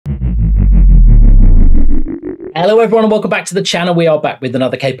Hello everyone and welcome back to the channel. We are back with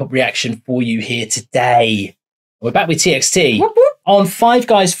another K-pop reaction for you here today. We're back with TXT on Five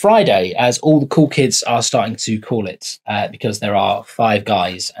Guys Friday, as all the cool kids are starting to call it, because there are 5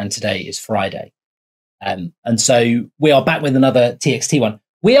 guys and today is Friday. And so we are back with another TXT one.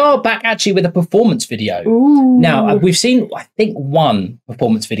 We are back actually with a performance video. Ooh. Now, we've seen, I think, one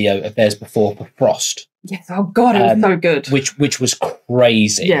performance video of theirs before for Frost. Yes, oh God, it was so good. Which was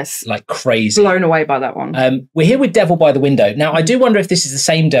crazy. Yes. Like crazy. Blown away by that one. We're here with Devil by the Window. Now, I do wonder if this is the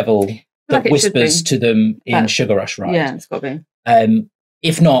same devil that like whispers to them in Sugar Rush Ride. Yeah, it's got to be.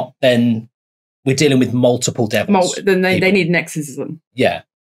 If not, then we're dealing with multiple devils. Then they need an exorcism. Yeah.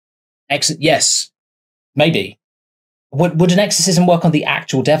 Yes, maybe. Would an exorcism work on the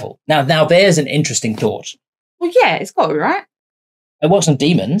actual devil? Now there's an interesting thought. Well, yeah, it's got to be, right? It works on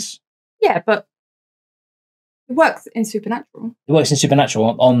demons. Yeah, but it works in Supernatural. It works in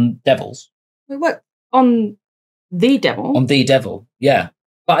Supernatural on devils. It works on the devil. On the devil, yeah.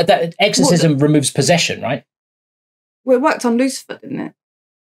 But that exorcism removes possession, right? Well, it worked on Lucifer, didn't it?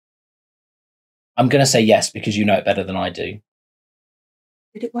 I'm going to say yes because you know it better than I do.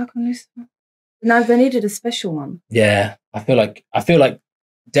 Did it work on Lucifer? No, they needed a special one. Yeah, I feel like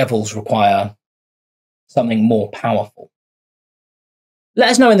devils require something more powerful. Let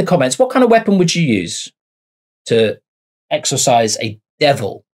us know in the comments, what kind of weapon would you use to exorcise a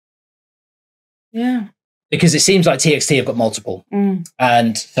devil? Yeah. Because it seems like TXT have got multiple.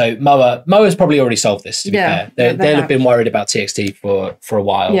 And so Moa's probably already solved this, to be fair. They'll have been worried about TXT for a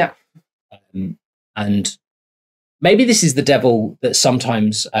while. Yeah. And maybe this is the devil that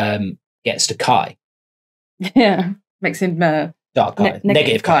sometimes gets to Kai. Yeah. Makes him Dark Kai.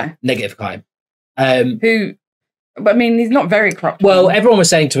 Negative Kai. Negative Kai. Who, I mean, he's not very corrupt. Well, everyone was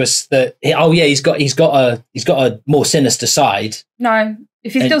saying to us that, oh yeah, he's got a more sinister side. No.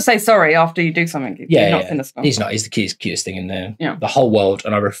 If you still say sorry after you do something, you're not sinister. He's not. He's the cutest thing in the whole world,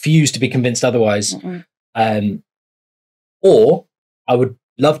 and I refuse to be convinced otherwise. Or I would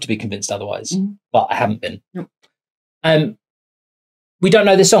love to be convinced otherwise, but I haven't been. We don't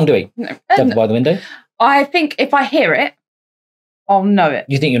know this song, do we? No. Devil by the Window. I think if I hear it, I'll know it.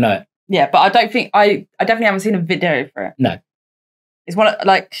 You think you'll know it? Yeah, but I don't think I definitely haven't seen a video for it. No. It's one of,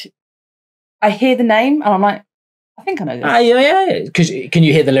 like, I hear the name and I'm like, I think I know this. Yeah. Because can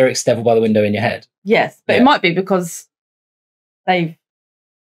you hear the lyrics "Devil by the Window" in your head? Yes, but it might be because it's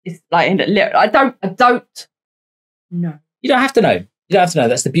like in the lyric. I don't know. You don't have to know. You don't have to know.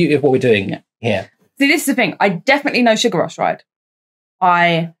 That's the beauty of what we're doing here. See, this is the thing. I definitely know Sugar Rush Ride.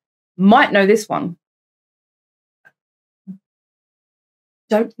 I might know this one.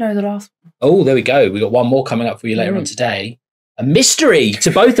 Don't know the last one. Oh, there we go. We got one more coming up for you later on today. A mystery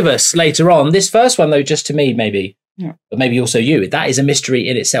to both of us later on. This first one, though, just to me, maybe. Yeah. But maybe also you. That is a mystery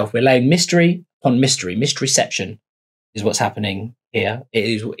in itself. We're laying mystery upon mystery. Mysteryception is what's happening here. It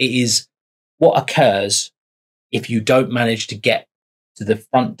is what occurs if you don't manage to get to the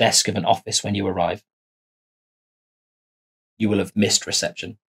front desk of an office when you arrive. You will have missed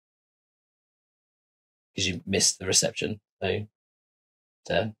reception. Because you missed the reception. So it's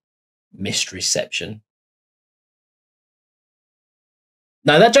a mysteryception.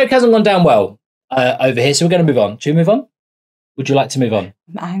 No, that joke hasn't gone down well over here, so we're going to move on. Should we move on? Would you like to move on?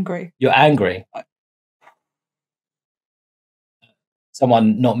 I'm angry. You're angry?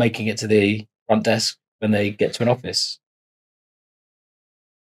 Someone not making it to the front desk when they get to an office.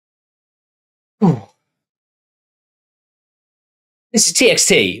 Ooh. This is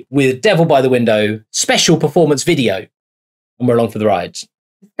TXT with Devil by the Window special performance video. And we're along for the ride.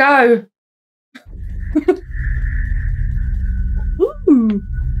 Let's go. Ooh.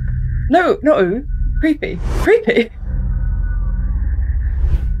 No, not ooh. Creepy. Creepy.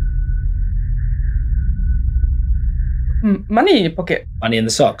 Money in your pocket. Money in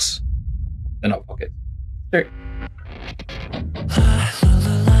the socks. They're not pockets. True.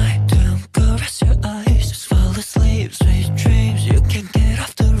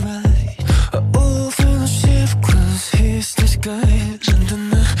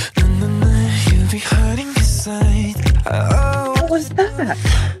 What was that?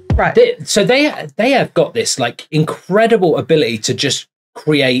 Right. So they have got this like incredible ability to just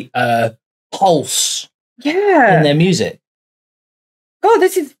create a pulse. Yeah. In their music. God,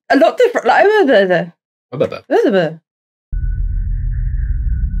 this is a lot different. Like,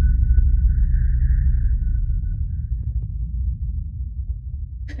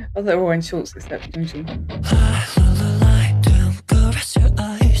 oh, they're all in shorts except usually.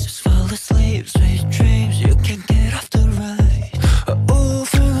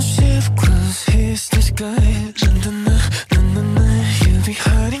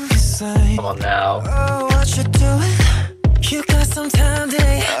 Come on now. Oh, what you doing?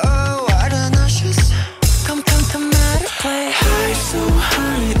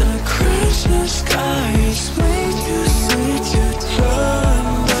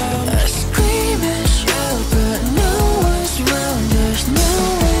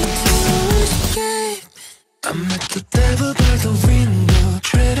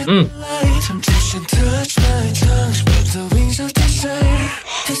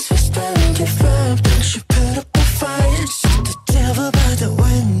 It's whispering your vibe, don't you put up a fight? Set the devil by the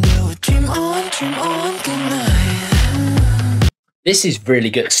window. Dream on, good night. This is really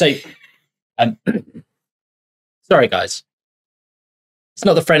good. So, sorry guys, it's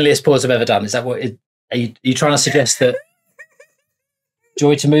not the friendliest pause I've ever done. Is that what? Are you trying to suggest that? Do you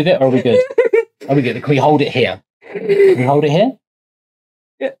want me to move it, or are we good? Are we good? Can we hold it here? Can we hold it here?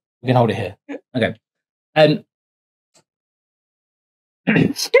 Yeah. We can hold it here. Okay. I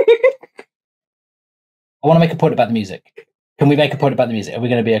want to make a point about the music. Can we make a point about the music? Are we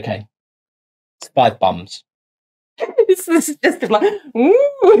going to be okay? It's 5 bums. This is just like,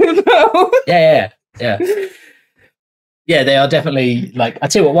 ooh, no. Yeah. Yeah, they are definitely like. I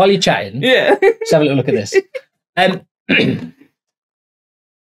tell you what. While you're chatting, let's have a little look at this.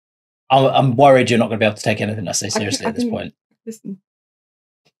 I'm worried you're not going to be able to take anything I say seriously at this point. Listen.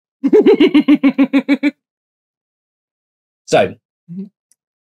 So,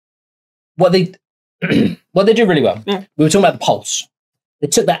 what they do really well. Yeah. We were talking about the pulse. They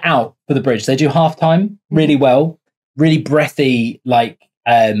took that out for the bridge. They do halftime really well, really breathy, like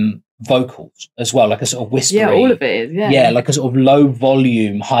vocals as well, like a sort of whispery. Yeah, all of it is. Yeah, like a sort of low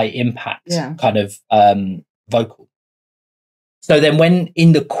volume, high impact kind of vocal. So then when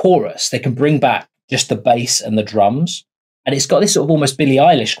in the chorus, they can bring back just the bass and the drums, and it's got this sort of almost Billie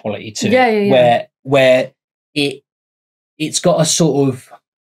Eilish quality to it, where it's got a sort of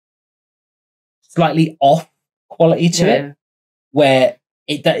slightly off quality to it, where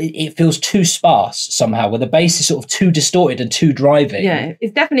it feels too sparse somehow, where the bass is sort of too distorted and too driving. Yeah,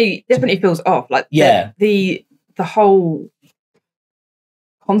 it definitely feels off. Like the whole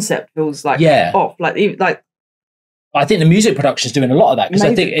concept feels like off. Like I think the music production is doing a lot of that, because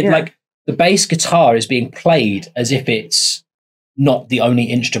I think like the bass guitar is being played as if it's not the only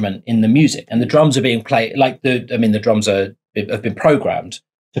instrument in the music, and the drums are being played like the drums have been programmed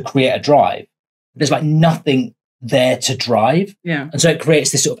to create a drive. There's like nothing there to drive, and so it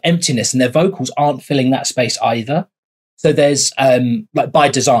creates this sort of emptiness, and their vocals aren't filling that space either. So there's like by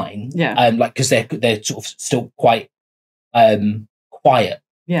design, like because they're sort of still quite quiet,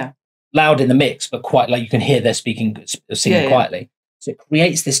 loud in the mix, but quite like you can hear they're singing quietly. So it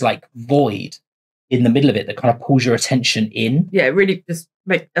creates this like void in the middle of it that kind of pulls your attention in. Yeah, it really just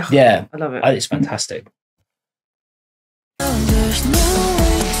makes. I love it. It's fantastic. There's no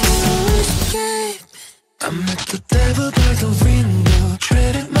way to escape. I met the devil by the window,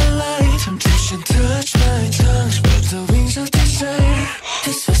 treaded my life. Temptation touched my tongue, spread the wings of desire.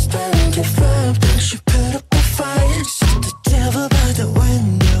 It's whispering your vibe, don't you put up a fight? Set the devil by the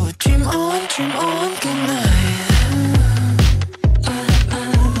window. Dream on, good night.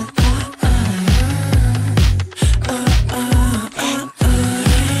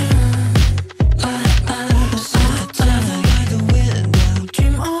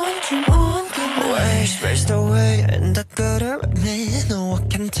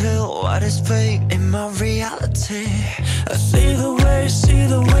 What is fake in my reality? I see the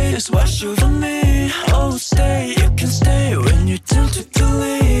waves wash over me. Oh, stay, you can stay when you're tempted to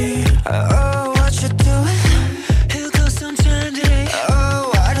leave. Oh, what you doing? Here goes some candy.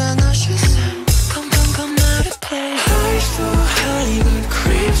 Oh, what an ashes. Come out of play. High so high, the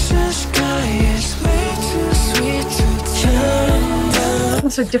creeps in the sky. It's way too sweet to turn down.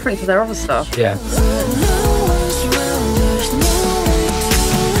 That's so different to their other stuff. Yeah.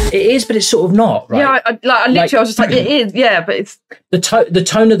 It is, but it's sort of not, right? Yeah, I literally was just like, it is, but it's the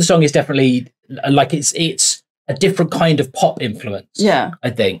tone of the song is definitely like it's a different kind of pop influence. Yeah, I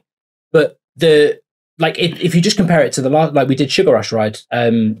think. But if you just compare it to the last, like we did Sugar Rush Ride,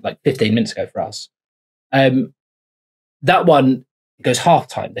 like 15 minutes ago for us, that one goes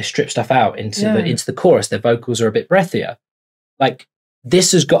halftime. They strip stuff out into the chorus. Their vocals are a bit breathier. Like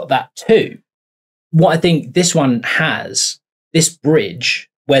this has got that too. What I think this one has, this bridge,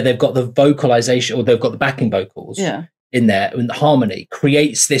 where they've got the vocalization or they've got the backing vocals in there, and the harmony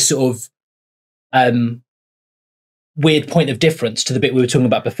creates this sort of weird point of difference to the bit we were talking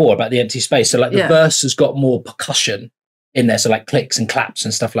about before, about the empty space. So like the verse has got more percussion in there, so like clicks and claps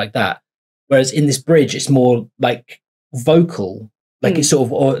and stuff like that. Whereas in this bridge, it's more like vocal, like it's sort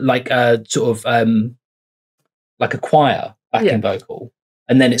of or like a like a choir backing vocal,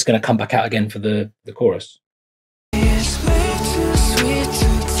 and then it's going to come back out again for the chorus.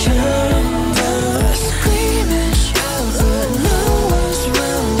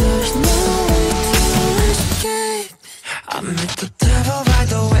 I met the devil by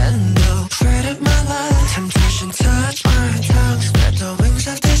the window, treaded my life. Temptation touched my tongue, spread the wings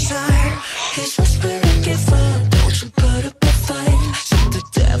of desire. He's whispering, give up, don't you put up a fight. Set the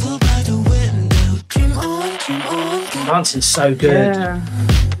devil by the window, dream on, dancing's so good. Yeah.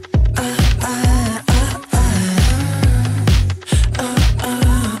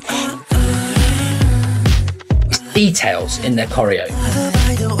 It's details in their choreo.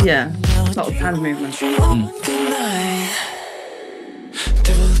 Yeah. A lot of hand movement.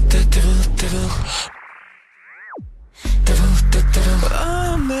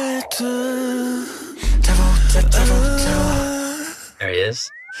 There he is.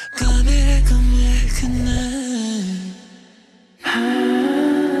 Is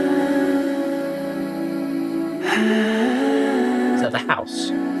that the house?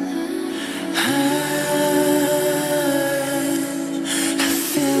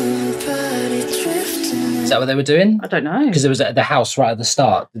 Is that what they were doing? I don't know. Because it was at the house right at the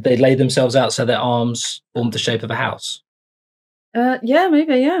start. Did they lay themselves out so their arms formed the shape of a house? Yeah,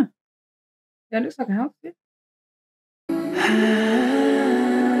 maybe, yeah. Yeah, it looks like a house. Yeah.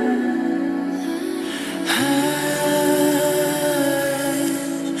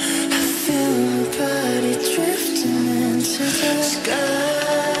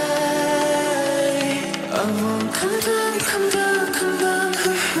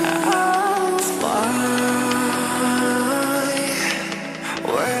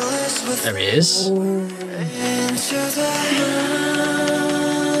 There he is.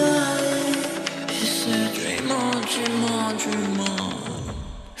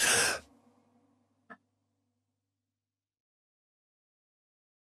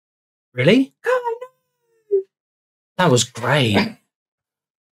 Really? That was great.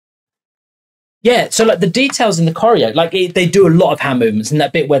 Yeah, so like the details in the choreo, like they do a lot of hand movements, and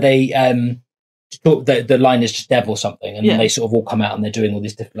that bit where they the line is just dev or something, and then they sort of all come out and they're doing all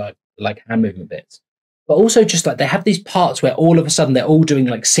these different like hand movement bits. But also just like they have these parts where all of a sudden they're all doing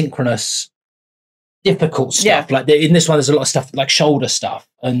like synchronous, difficult stuff. Yeah. Like in this one, there's a lot of stuff like shoulder stuff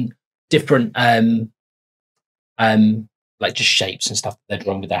and different like just shapes and stuff that they're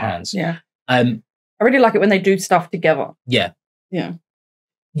drawing with their hands. Yeah. I really like it when they do stuff together. Yeah. Yeah.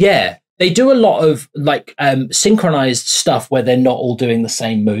 Yeah. They do a lot of like synchronized stuff where they're not all doing the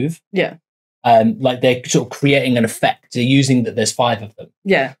same move. Yeah. Like they're sort of creating an effect. They're using that there's 5 of them.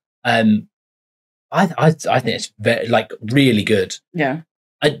 Yeah. I think it's very, like really good. Yeah.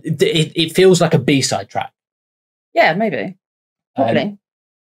 It feels like a B-side track. Yeah, maybe. Probably.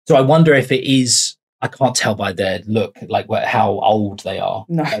 So I wonder if it is. I can't tell by their look, like how old they are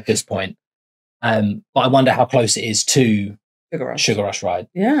at this point. But I wonder how close it is to Sugar Rush Ride.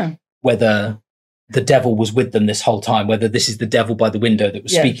 Yeah. Whether the devil was with them this whole time, whether this is the devil by the window that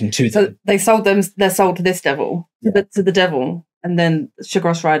was speaking to them. So they sold them their soul to this devil, to the devil, and then Sugar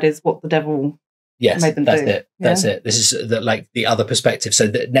Rush Ride is what the devil made them that's do. it. That's it. This is like the other perspective. So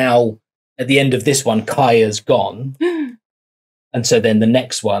that now at the end of this one, Kaya's gone, and so then the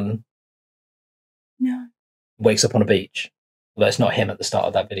next one wakes up on a beach. Although it's not him at the start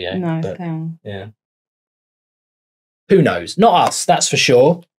of that video. No, it's him. Yeah. Who knows? Not us, that's for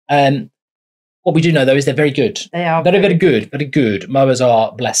sure. What we do know though is they're very good. They are very, very good. Very good. Moas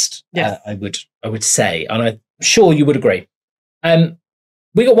are blessed. Yes. I would say, and I'm sure you would agree.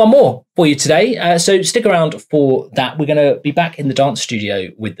 We got one more for you today, so stick around for that. We're going to be back in the dance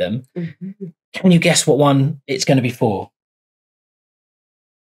studio with them. Mm-hmm. Can you guess what one it's going to be for?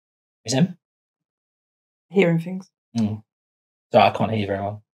 Is him? Hearing things. Sorry, I can't hear you very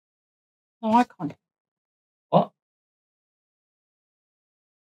well. No, I can't. What?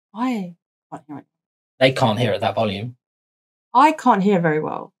 I can't hear it. They can't hear at that volume. I can't hear very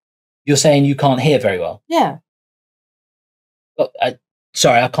well. You're saying you can't hear very well? Yeah.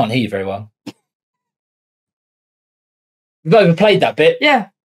 Sorry, I can't hear you very well. We've overplayed that bit. Yeah.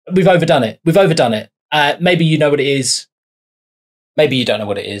 We've overdone it. Maybe you know what it is. Maybe you don't know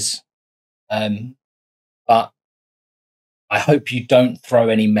what it is. But I hope you don't throw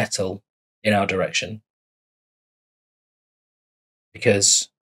any metal in our direction. Because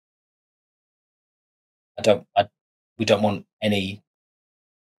we don't want any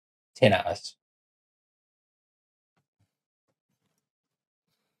tin at us.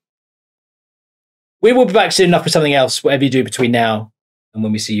 We will be back soon enough with something else, whatever you do between now and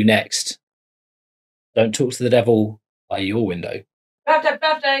when we see you next. Don't talk to the devil by your window. Birthday.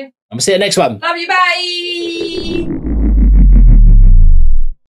 I'm going to see you next one. Love you, bye.